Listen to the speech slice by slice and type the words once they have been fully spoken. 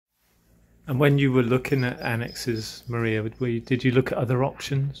And when you were looking at annexes, Maria, did you look at other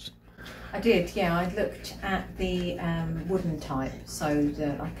options? I did, yeah. I looked at the wooden type, so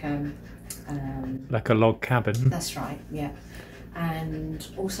the Like a log cabin? That's right, yeah. And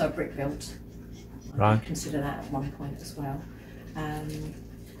also brick built. I did consider that at one point as well.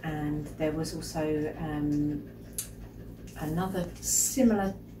 And there was also another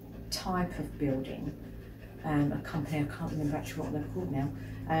similar type of building, a company, I can't remember actually what they're called now,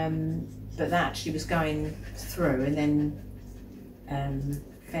 but that actually was going through, and then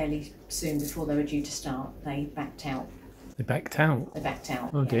fairly soon before they were due to start, they backed out. They backed out? They backed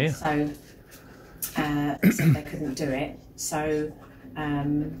out. Oh dear. So they couldn't do it. So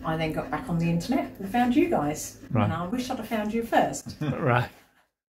I then got back on the internet and found you guys. Right. And I wish I'd have found you first. Right.